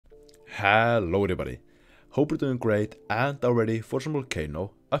Hello everybody, hope you're doing great and are ready for some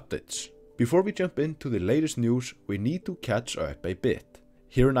volcano updates. Before we jump into the latest news, we need to catch up a bit.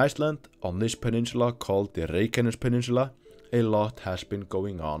 Here in Iceland, on this peninsula called the Reykjanes Peninsula, a lot has been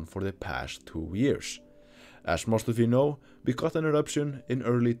going on for the past 2 years. As most of you know, we got an eruption in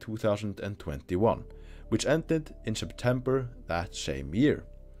early 2021, which ended in September that same year.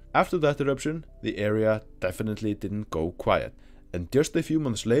 After that eruption, the area definitely didn't go quiet. And just a few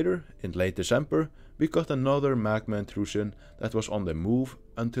months later, in late December, we got another magma intrusion that was on the move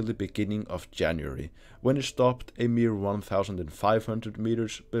until the beginning of January, when it stopped a mere 1,500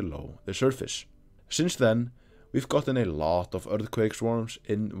 meters below the surface. Since then, we've gotten a lot of earthquake swarms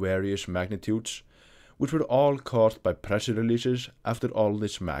in various magnitudes, which were all caused by pressure releases after all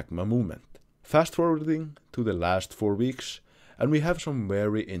this magma movement. Fast forwarding to the last 4 weeks, and we have some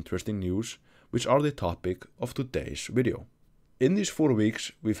very interesting news, which are the topic of today's video. In these 4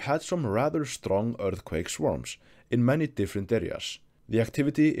 weeks, we've had some rather strong earthquake swarms in many different areas. The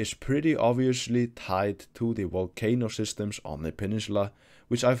activity is pretty obviously tied to the volcano systems on the peninsula,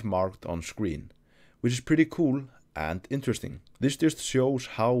 which I've marked on screen, which is pretty cool and interesting. This just shows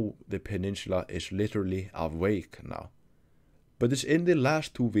how the peninsula is literally awake now. But it's in the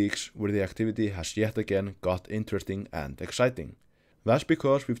last 2 weeks where the activity has yet again got interesting and exciting. That's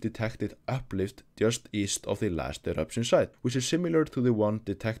because we've detected Uplift just east of the last eruption site, which is similar to the one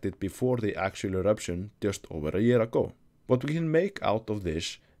detected before the actual eruption just over a year ago. What we can make out of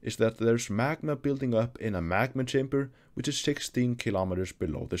this is that there's magma building up in a magma chamber which is 16 kilometers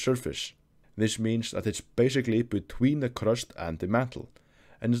below the surface. This means that it's basically between the crust and the mantle,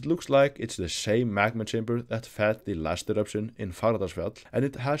 and it looks like it's the same magma chamber that fed the last eruption in Fagradalsfjall, and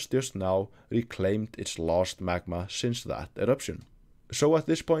it has just now reclaimed its lost magma since that eruption. So at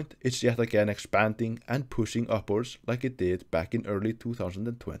this point, it's yet again expanding and pushing upwards like it did back in early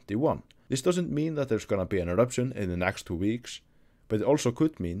 2021. This doesn't mean that there's gonna be an eruption in the next 2 weeks, but it also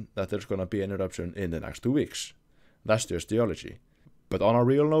could mean that there's gonna be an eruption in the next 2 weeks. That's just geology. But on a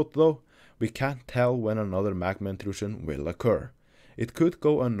real note though, we can't tell when another magma intrusion will occur. It could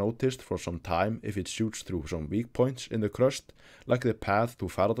go unnoticed for some time if it shoots through some weak points in the crust, like the path to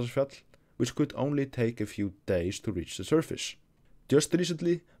Fagradalsfjall, which could only take a few days to reach the surface. Just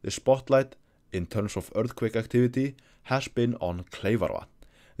recently, the spotlight, in terms of earthquake activity, has been on Kleifarvatn,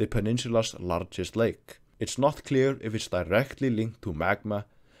 the peninsula's largest lake. It's not clear if it's directly linked to magma,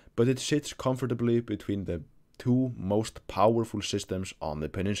 but it sits comfortably between the two most powerful systems on the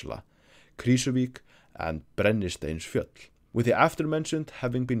peninsula, Krýsuvík and Brennisteinsfjöll, with the aforementioned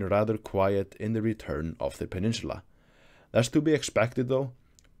having been rather quiet in the return of the peninsula. That's to be expected though.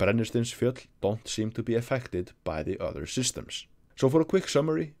 Brennisteinsfjöll don't seem to be affected by the other systems. So for a quick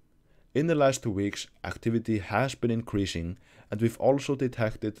summary, in the last 2 weeks, activity has been increasing, and we've also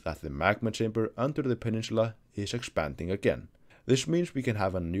detected that the magma chamber under the peninsula is expanding again. This means we can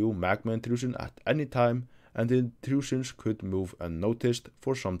have a new magma intrusion at any time, and the intrusions could move unnoticed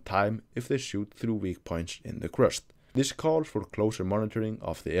for some time if they shoot through weak points in the crust. This calls for closer monitoring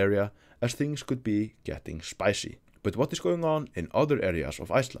of the area, as things could be getting spicy. But what is going on in other areas of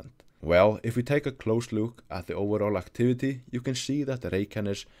Iceland? Well, if we take a close look at the overall activity, you can see that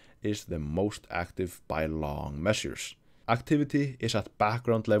Reykjanes is the most active by long measures. Activity is at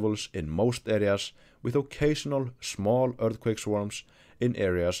background levels in most areas, with occasional small earthquake swarms in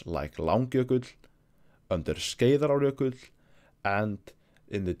areas like Langjökull, under Skeiðarárjökull, and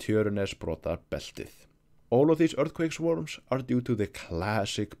in the Tjörnesbrotar beltið. All of these earthquake swarms are due to the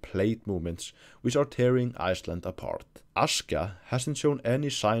classic plate movements which are tearing Iceland apart. Askja hasn't shown any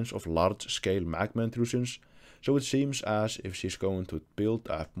signs of large-scale magma intrusions, so it seems as if she's going to build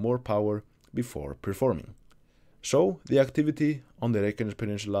up more power before performing. So the activity on the Reykjanes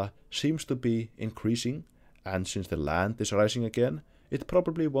Peninsula seems to be increasing, and since the land is rising again, it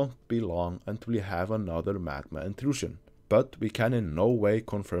probably won't be long until we have another magma intrusion. But we can in no way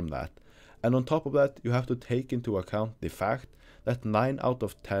confirm that. And on top of that, you have to take into account the fact that 9 out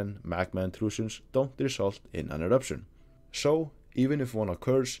of 10 magma intrusions don't result in an eruption. So, even if one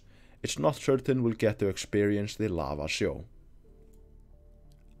occurs, it's not certain we'll get to experience the lava show.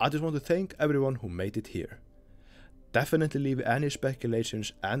 I just want to thank everyone who made it here. Definitely leave any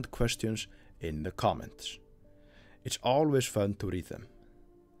speculations and questions in the comments. It's always fun to read them.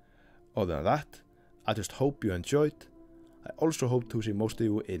 Other than that, I just hope you enjoyed. I also hope to see most of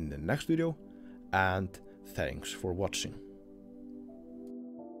you in the next video, and thanks for watching.